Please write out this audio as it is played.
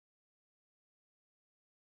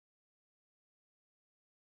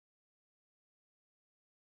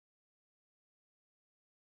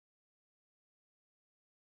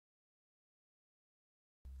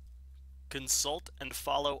Consult and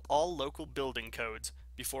follow all local building codes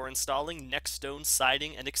before installing NextStone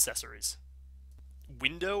siding and accessories.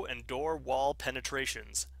 Window and door wall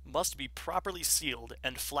penetrations must be properly sealed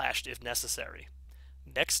and flashed if necessary.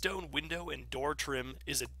 NextStone Window and Door Trim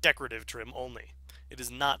is a decorative trim only. It is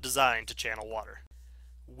not designed to channel water.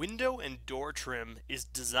 Window and door trim is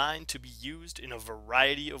designed to be used in a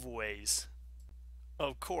variety of ways.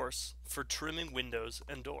 Of course, for trimming windows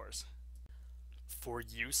and doors. For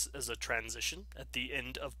use as a transition at the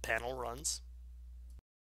end of panel runs.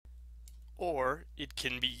 Or it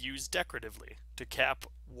can be used decoratively to cap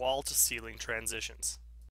wall-to-ceiling transitions.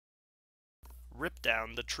 Rip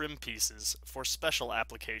down the trim pieces for special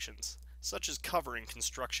applications, such as covering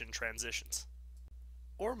construction transitions.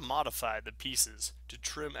 Or modify the pieces to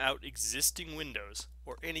trim out existing windows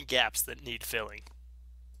or any gaps that need filling.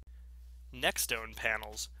 NextStone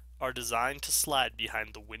panels are designed to slide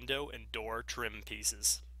behind the window and door trim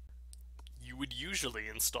pieces. You would usually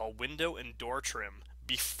install window and door trim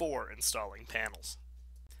before installing panels.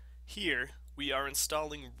 Here, we are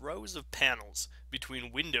installing rows of panels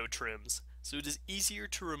between window trims, so it is easier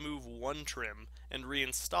to remove one trim and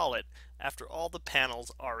reinstall it after all the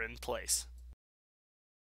panels are in place.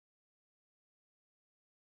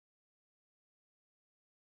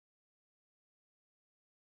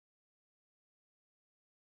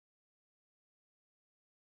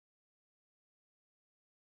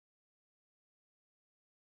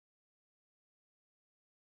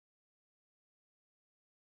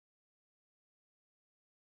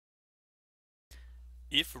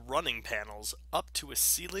 If running panels up to a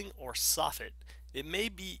ceiling or soffit, it may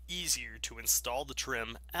be easier to install the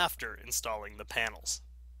trim after installing the panels.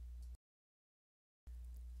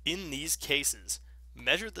 In these cases,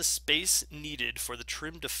 measure the space needed for the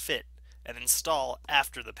trim to fit and install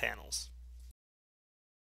after the panels.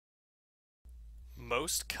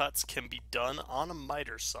 Most cuts can be done on a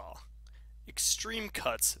miter saw. Extreme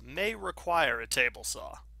cuts may require a table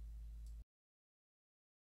saw.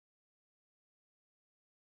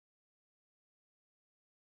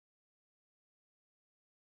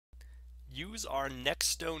 Use our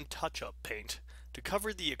NextStone touch-up paint to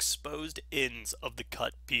cover the exposed ends of the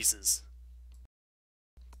cut pieces.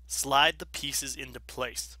 Slide the pieces into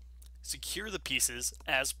place. Secure the pieces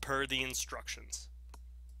as per the instructions.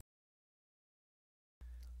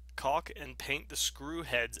 Caulk and paint the screw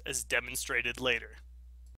heads as demonstrated later.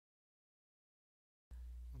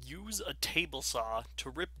 Use a table saw to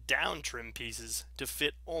rip down trim pieces to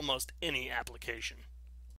fit almost any application.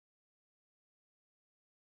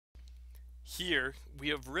 Here, we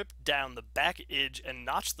have ripped down the back edge and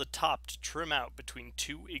notched the top to trim out between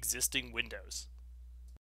two existing windows.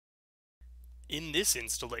 In this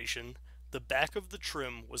installation, the back of the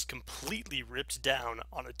trim was completely ripped down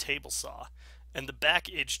on a table saw, and the back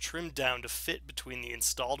edge trimmed down to fit between the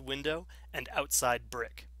installed window and outside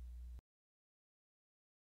brick.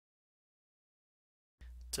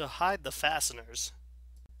 To hide the fasteners,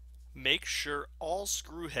 make sure all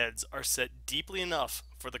screw heads are set deeply enough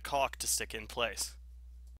for the caulk to stick in place.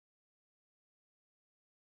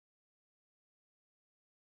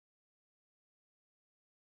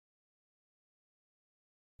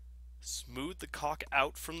 Smooth the caulk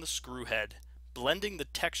out from the screw head, blending the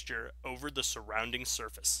texture over the surrounding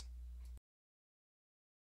surface.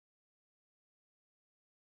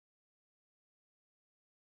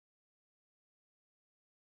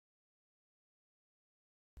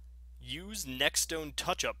 Use NextStone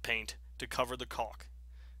touch-up paint to cover the caulk.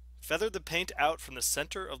 Feather the paint out from the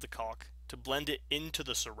center of the caulk to blend it into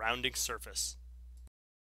the surrounding surface.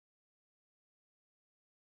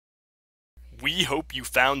 We hope you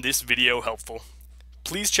found this video helpful.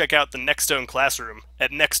 Please check out the NextStone classroom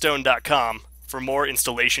at nextstone.com for more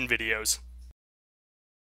installation videos.